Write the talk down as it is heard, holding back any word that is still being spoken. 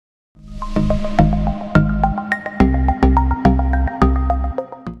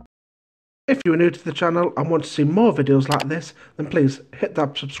If you are new to the channel and want to see more videos like this, then please hit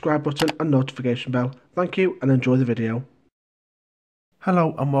that subscribe button and notification bell. Thank you and enjoy the video.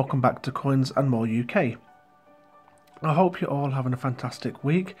 Hello and welcome back to Coins and More UK. I hope you're all having a fantastic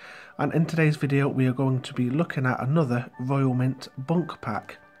week, and in today's video we are going to be looking at another Royal Mint bunk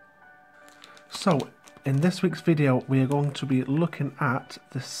pack. So in this week's video we are going to be looking at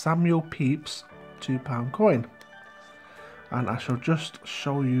the Samuel Pepys £2 coin. And I shall just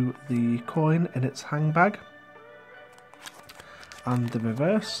show you the coin in its hang bag and the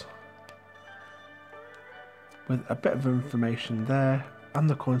reverse with a bit of information there and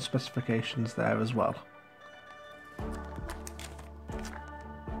the coin specifications there as well.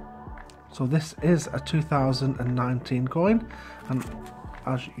 So this is a 2019 coin, and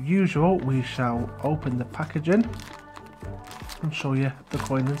as usual we shall open the packaging and show you the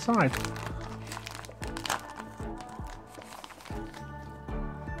coin inside.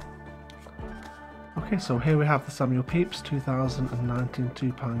 Okay, so here we have the Samuel Pepys 2019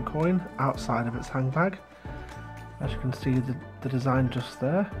 £2 coin outside of its hang bag. As you can see, the design just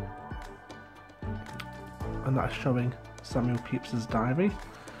there, and that's showing Samuel Pepys' diary.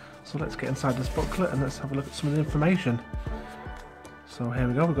 So let's get inside this booklet and let's have a look at some of the information. So here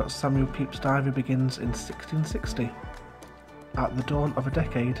we go, we've got Samuel Pepys' diary begins in 1660, at the dawn of a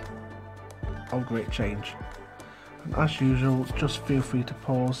decade of great change. And as usual, just feel free to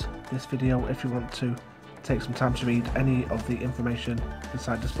pause this video if you want to take some time to read any of the information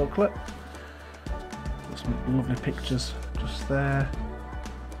inside this booklet. Got some lovely pictures just there,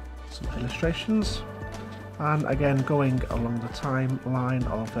 some illustrations, and again going along the timeline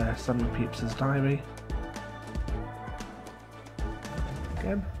of Samuel Pepys' diary.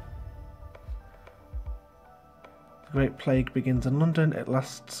 Again, the Great Plague begins in London. It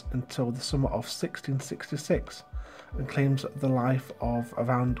lasts until the summer of 1666 and claims the life of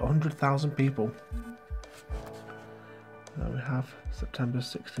around 100,000 people. There we have September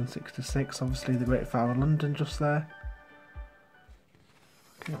 1666, obviously the Great Fire of London just there.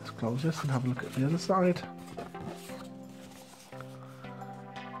 Okay, let's close this and have a look at the other side.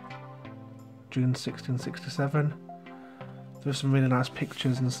 June 1667. There's some really nice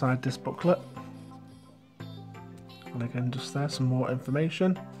pictures inside this booklet. And again, just there, some more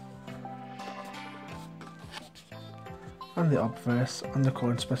information. And the obverse and the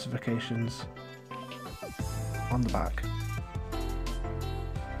coin specifications on the back.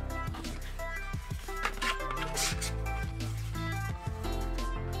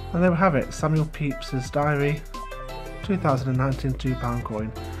 And there we have it, Samuel Pepys' diary, 2019 £2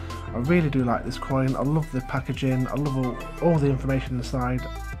 coin. I really do like this coin. I love the packaging, I love all the information inside,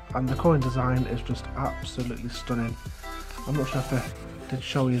 and the coin design is just absolutely stunning. I'm not sure if I did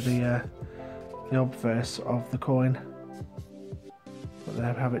show you the obverse of the coin. But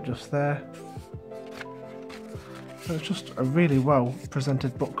there we have it just there. So it's just a really well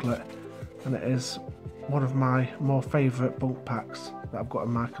presented booklet, and it is one of my more favourite bunk packs that I've got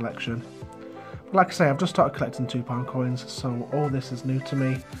in my collection. But like I say, I've just started collecting £2 coins, so all this is new to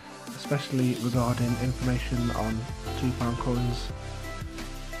me, especially regarding information on £2 coins.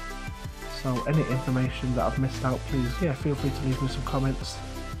 So any information that I've missed out, please feel free to leave me some comments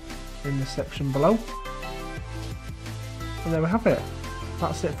in the section below. And there we have it.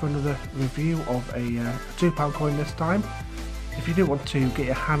 That's it for another review of a £2 coin this time. If you do want to get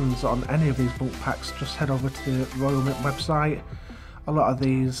your hands on any of these bulk packs, just head over to the Royal Mint website. A lot of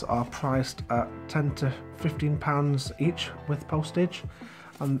these are priced at £10 to £15 each with postage,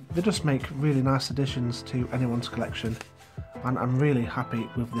 and they just make really nice additions to anyone's collection, and I'm really happy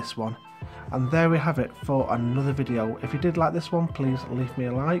with this one. And there we have it for another video. If you did like this one, please leave me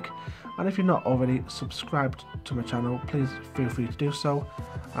a like, and if you're not already subscribed to my channel, please feel free to do so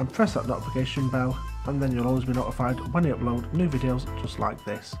and press that notification bell, and then you'll always be notified when I upload new videos just like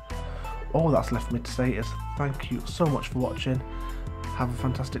this. All that's left for me to say is thank you so much for watching, have a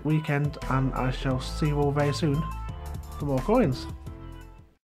fantastic weekend, and I shall see you all very soon for more coins.